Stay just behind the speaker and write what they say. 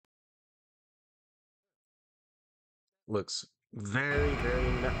Looks very,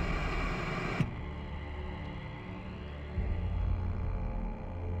 very nice.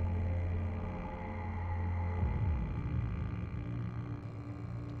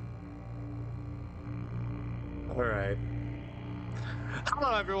 All right.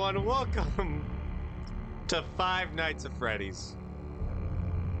 Hello, everyone. Welcome to Five Nights at Freddy's.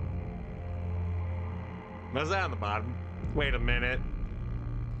 Was that on the bottom? Wait a minute.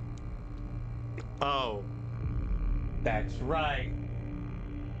 Oh, that's right.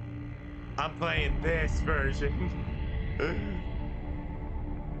 I'm playing this version.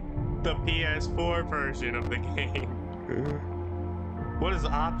 The PS4 version of the game. What does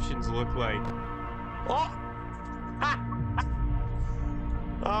options look like? Oh!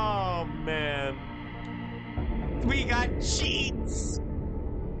 Oh, man. We got cheats!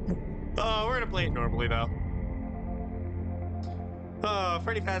 Oh, we're gonna play it normally, though. Oh,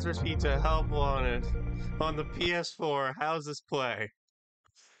 Freddy Fazbear's Pizza, help wanted. On the PS4, how's this play?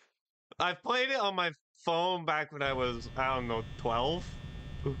 I've played it on my phone back when I was, I don't know, 12?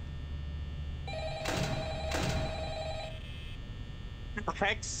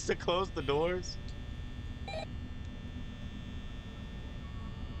 Hex to close the doors?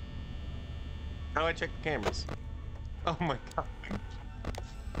 How do I check the cameras? Oh my god.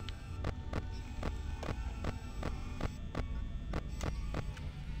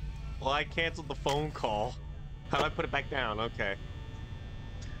 Well, I canceled the phone call. How do I put it back down? Okay.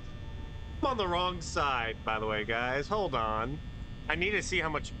 I'm on the wrong side, by the way, guys. Hold on. I need to see how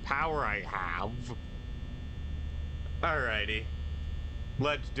much power I have. Alrighty.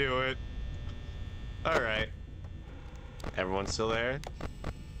 Let's do it. Alright. Everyone's still there?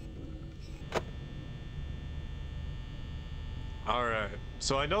 Alright.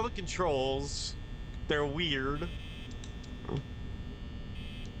 So I know the controls. They're weird.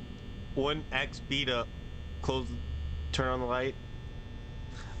 One X B to close, turn on the light.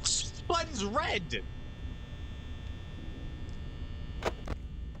 Blood's red!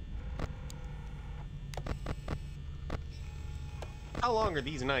 How long are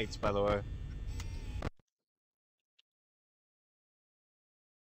these nights, by the way?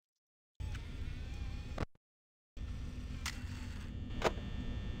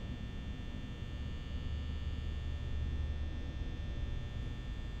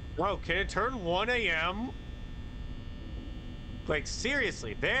 Whoa, can it turn 1 a.m.? Like,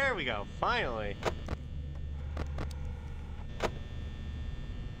 seriously, there we go, finally.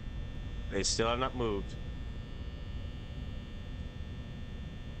 They still have not moved.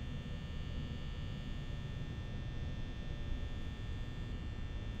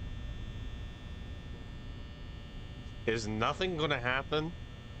 Is nothing gonna happen?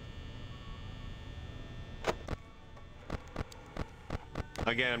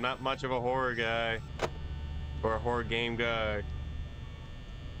 Again, I'm not much of a horror guy. Or a horror game guy.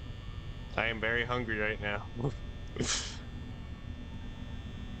 I am very hungry right now.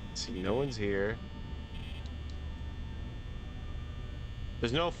 See, no one's here.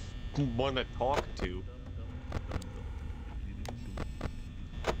 There's no one to talk to.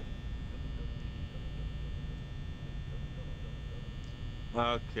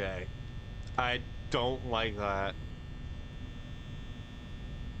 Okay. I don't like that.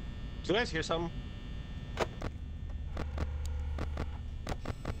 Did you guys hear something?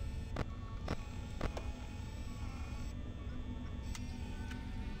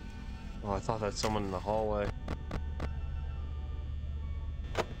 Oh, I thought that's someone in the hallway.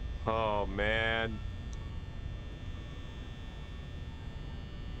 Oh, man.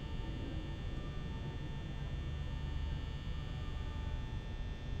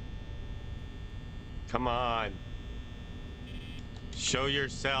 Come on. Show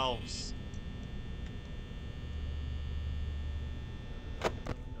yourselves.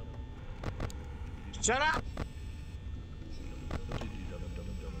 Shut up!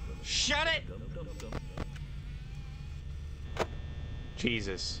 Shut it!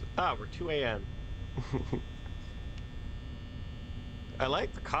 Jesus. Ah, we're 2 a.m. I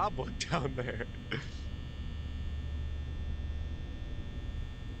like the cobweb down there.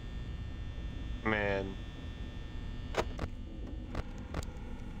 Man.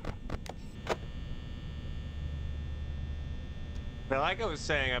 Now, like I was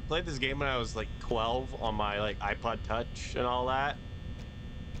saying, I played this game when I was like 12 on my like iPod Touch and all that.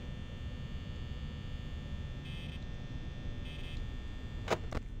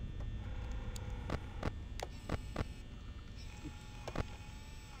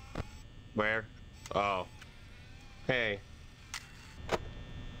 Where? Oh. Hey.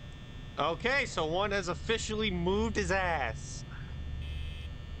 Okay, so one has officially moved his ass.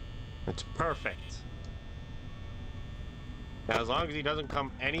 That's perfect. Now, as long as he doesn't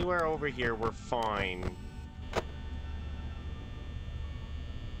come anywhere over here, we're fine.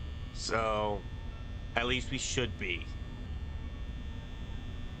 So, at least we should be.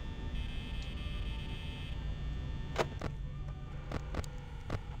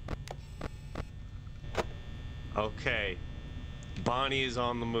 Okay. Bonnie is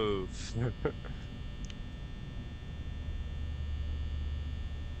on the move.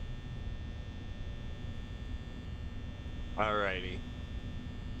 Alrighty.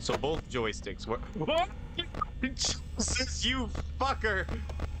 So both joysticks were. What? Jesus, you fucker!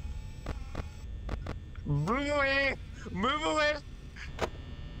 Move away! Move away!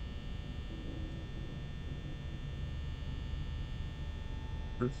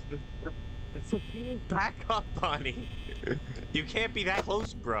 Back up, Bonnie. You can't be that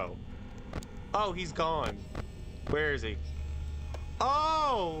close, bro. Oh, he's gone. Where is he?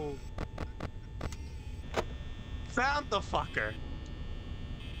 Oh! Found the fucker.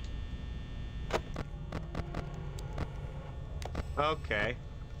 Okay.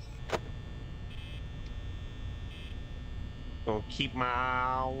 Gonna keep my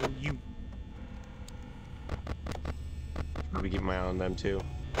eye on you. Let me keep my eye on them too.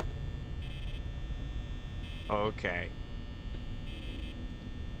 Okay.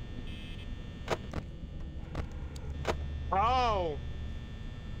 Oh!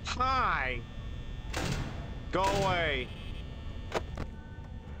 Hi! Go away!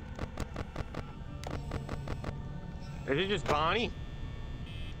 Is it just Bonnie?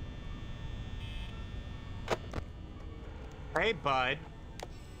 Hey, bud.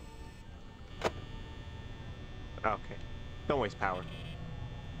 Okay. Don't waste power.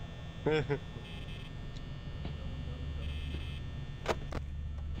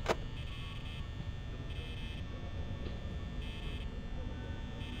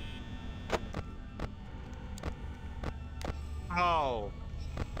 Oh.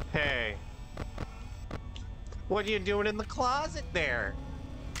 Hey. What are you doing in the closet there?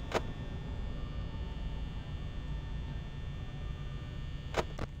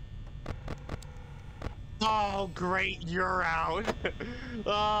 Oh, great, you're out.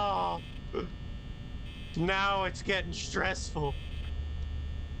 Oh. Now it's getting stressful.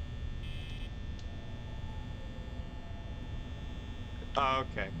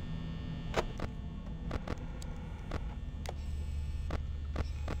 Okay.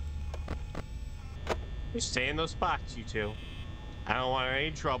 You stay in those spots, you two. I don't want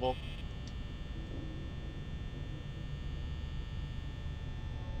any trouble.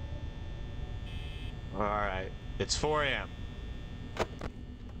 Alright. It's 4 a.m.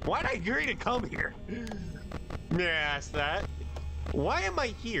 Why'd I agree to come here? May I ask that? Why am I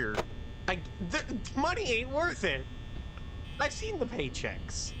here? The money ain't worth it. I've seen the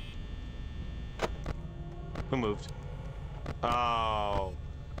paychecks. Who moved? Oh.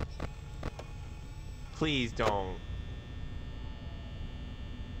 Please don't.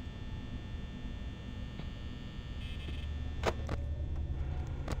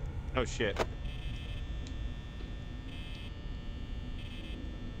 Oh shit.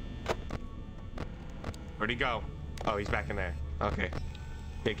 Where'd he go? Oh, he's back in there. Okay.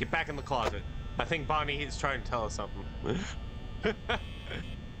 Yeah, get back in the closet. I think Bonnie is trying to tell us something.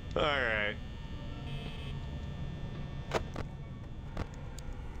 Alright.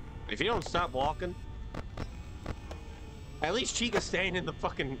 If you don't stop walking... At least Chica's staying in the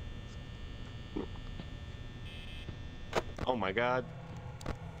fucking... Oh my god.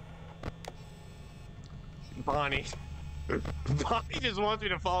 Bonnie. Bonnie just wants me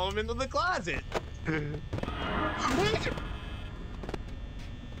to follow him into the closet. I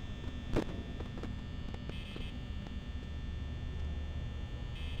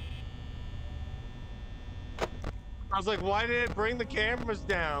was like, why did it bring the cameras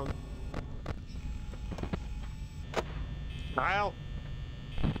down? Kyle?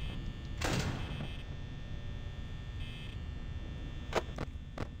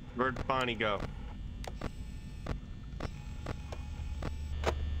 Where'd Bonnie go?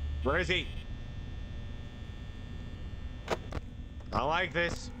 Where is he? I like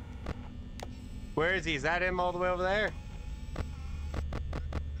this. Where is he? Is that him all the way over there?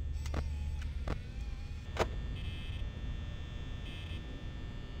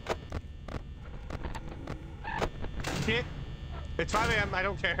 Shit. It's 5 a.m. I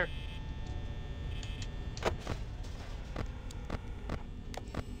don't care.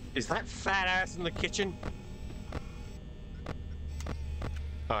 Is that fat ass in the kitchen?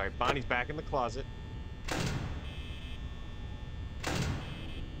 Alright, Bonnie's back in the closet.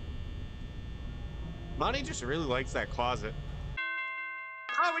 Bonnie just really likes that closet.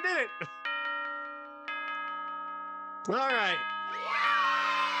 Oh, we did it! All right.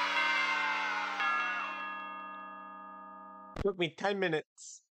 Took me 10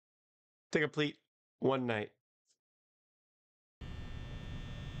 minutes to complete one night.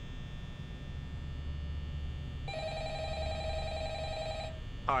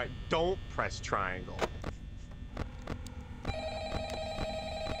 All right, don't press triangle.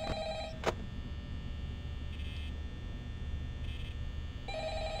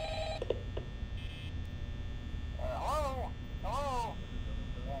 Hello? Hello?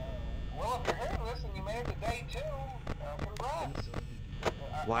 Well, if you're hearing this and you made it to day 2, congrats.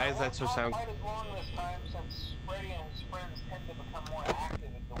 Why is that so sound? Quite as long this time since Freddy and his friends tend to become more active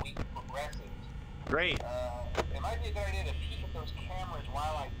as the week progresses. Great. It might be a good idea to peek at those cameras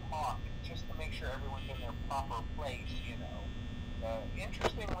while I talk, just to make sure everyone's in their proper place, you know.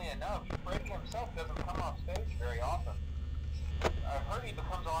 Interestingly enough, Freddy himself doesn't come off stage very often. I've heard he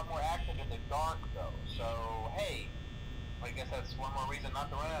becomes a lot more active in the dark, though, so hey, I guess that's one more reason not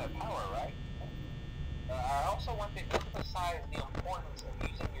to run out of power, right? I also want to emphasize the importance of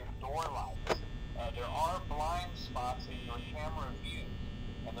using your door lights. There are blind spots in your camera views,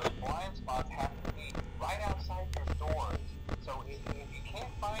 and those blind spots happen to be right outside your doors. So if you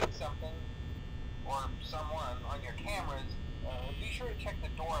can't find something or someone on your cameras, be sure to check the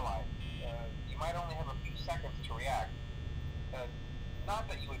door light. You might only have a few seconds to react. Not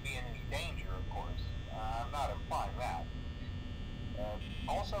that you would be in any danger, of course. I'm not implying that.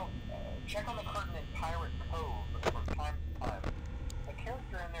 Also, check on the curtain in Pirate Cove from time to time. The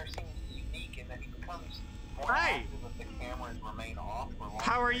character in there seems unique in that he becomes more active if the cameras remain off for long.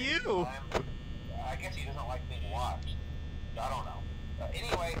 How are you? I guess he doesn't like being watched. I don't know.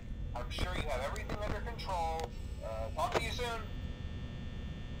 Anyway, I'm sure you have everything under control. Talk to you soon.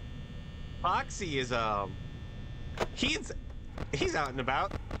 Foxy is he's out and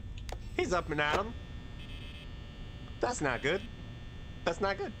about. He's up and at 'em. That's not good. That's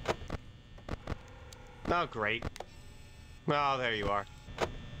not good. Oh, great. Oh, there you are.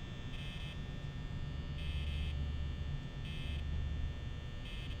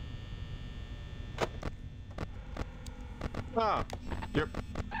 Oh, you're...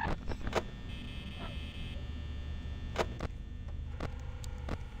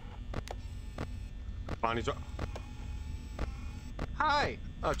 Bonnie's... Hi!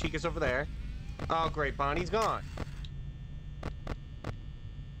 Oh, Chica's over there. Oh, great, Bonnie's gone.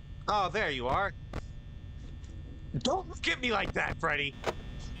 Oh, there you are. Don't look at me like that, Freddy!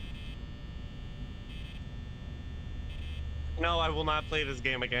 No, I will not play this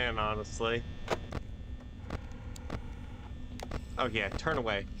game again, honestly. Oh, yeah, turn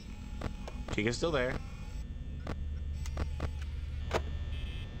away. Chica's still there.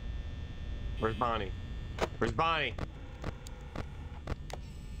 Where's Bonnie? Where's Bonnie?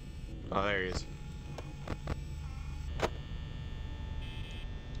 Oh, there he is.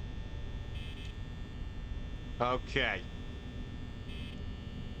 Okay.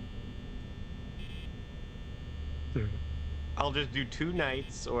 I'll just do 2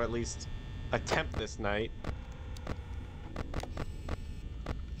 nights, or at least attempt this night.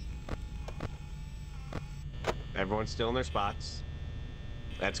 Everyone's still in their spots.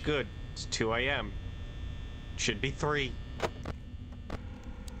 That's good. It's 2 a.m. Should be 3.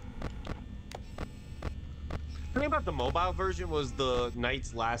 The thing about the mobile version was the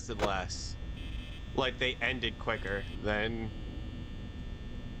nights lasted less. Like, they ended quicker than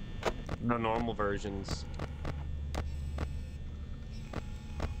the normal versions.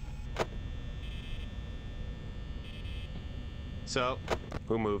 So,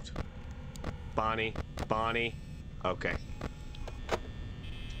 who moved? Bonnie. Bonnie. Okay.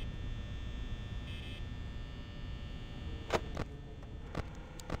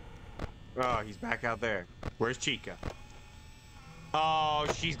 Oh, he's back out there. Where's Chica? Oh,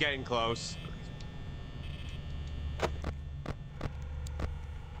 she's getting close.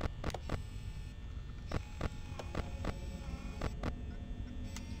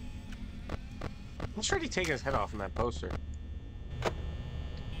 I'm sure he's taking his head off in that poster.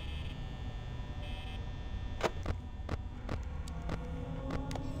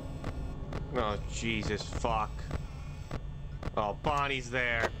 Oh, Jesus, fuck. Oh, Bonnie's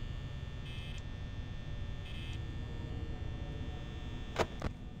there.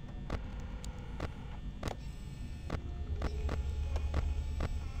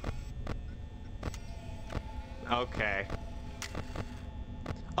 Okay.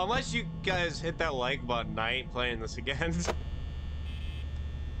 Unless you guys hit that like button, I ain't playing this again.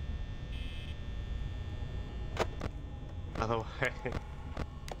 Otherwise...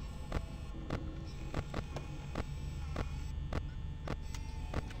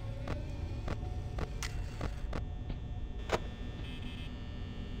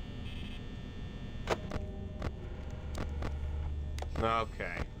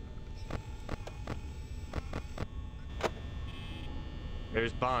 Okay.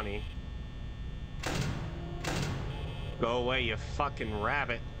 There's Bonnie. Go away, you fucking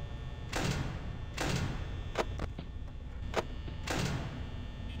rabbit.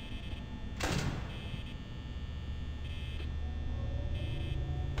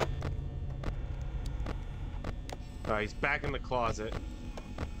 Oh, he's back in the closet.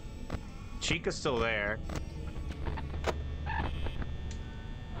 Chica's still there.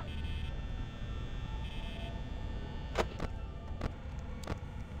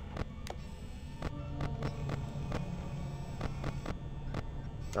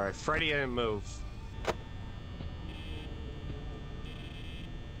 All right, Freddy didn't move.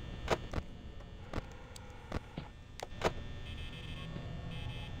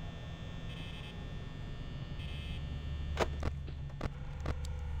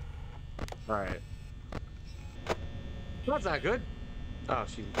 All right. That's not good. Oh,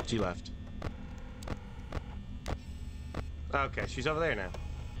 she left. Okay, she's over there now.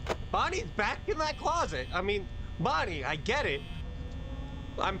 Bonnie's back in that closet. I mean, Bonnie, I get it.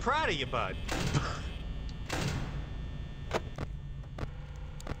 I'm proud of you, bud.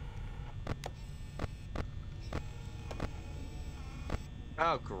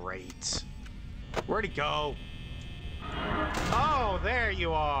 Oh, great. Where'd he go? Oh, there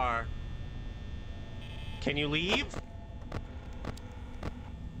you are. Can you leave?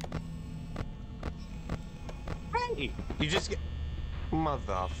 Hey, you just get...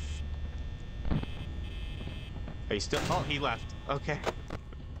 Mother... Are you still... Oh, he left. Okay.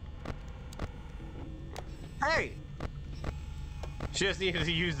 Hey! She just needed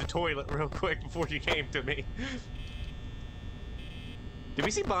to use the toilet real quick before she came to me. Did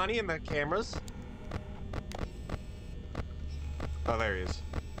we see Bonnie in the cameras? Oh, there he is.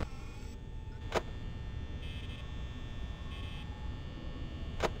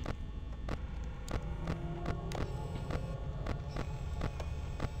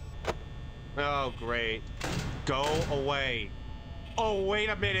 Oh, great. Go away. Oh, wait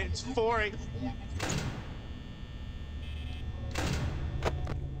a minute. It's 4 a.m.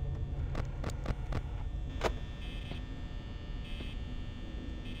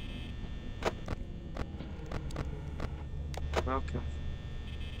 Okay.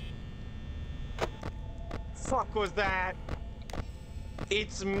 Fuck was that?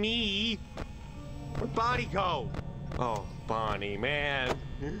 It's me. Where'd Bonnie go? Oh, Bonnie, man.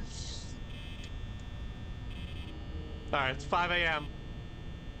 Alright, it's 5 a.m.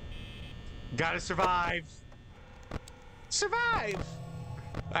 Gotta survive. Survive!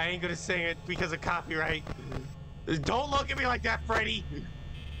 I ain't gonna sing it because of copyright. Don't look at me like that, Freddy!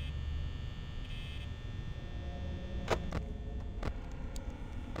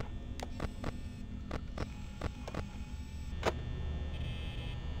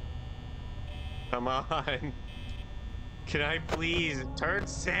 Come on. Can I please turn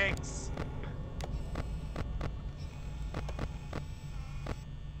 6?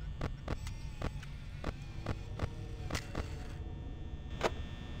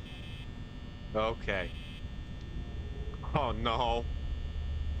 Okay. Oh no.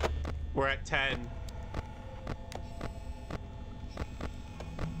 We're at 10.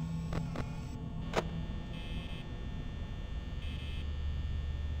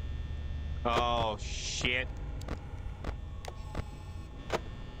 Oh shit.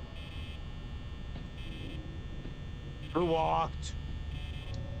 Who walked?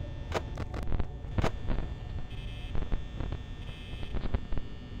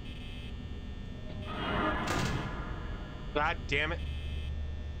 God damn it.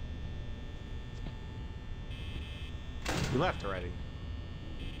 He left already.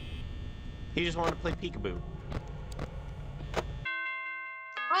 He just wanted to play peekaboo.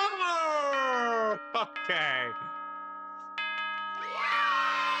 Oh! Okay.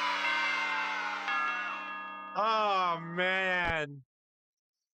 Oh, man.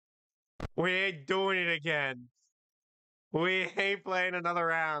 We ain't doing it again. We ain't playing another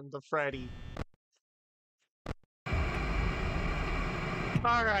round of Freddy.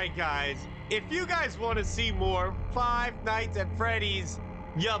 Alright, guys. If you guys want to see more Five Nights at Freddy's,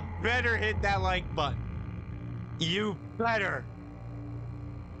 you better hit that like button. You better.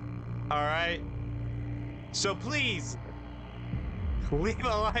 Alright? So please, leave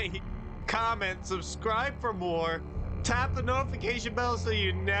a like, comment, subscribe for more, tap the notification bell so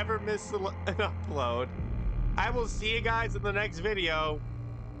you never miss an upload. I will see you guys in the next video.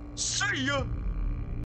 See ya!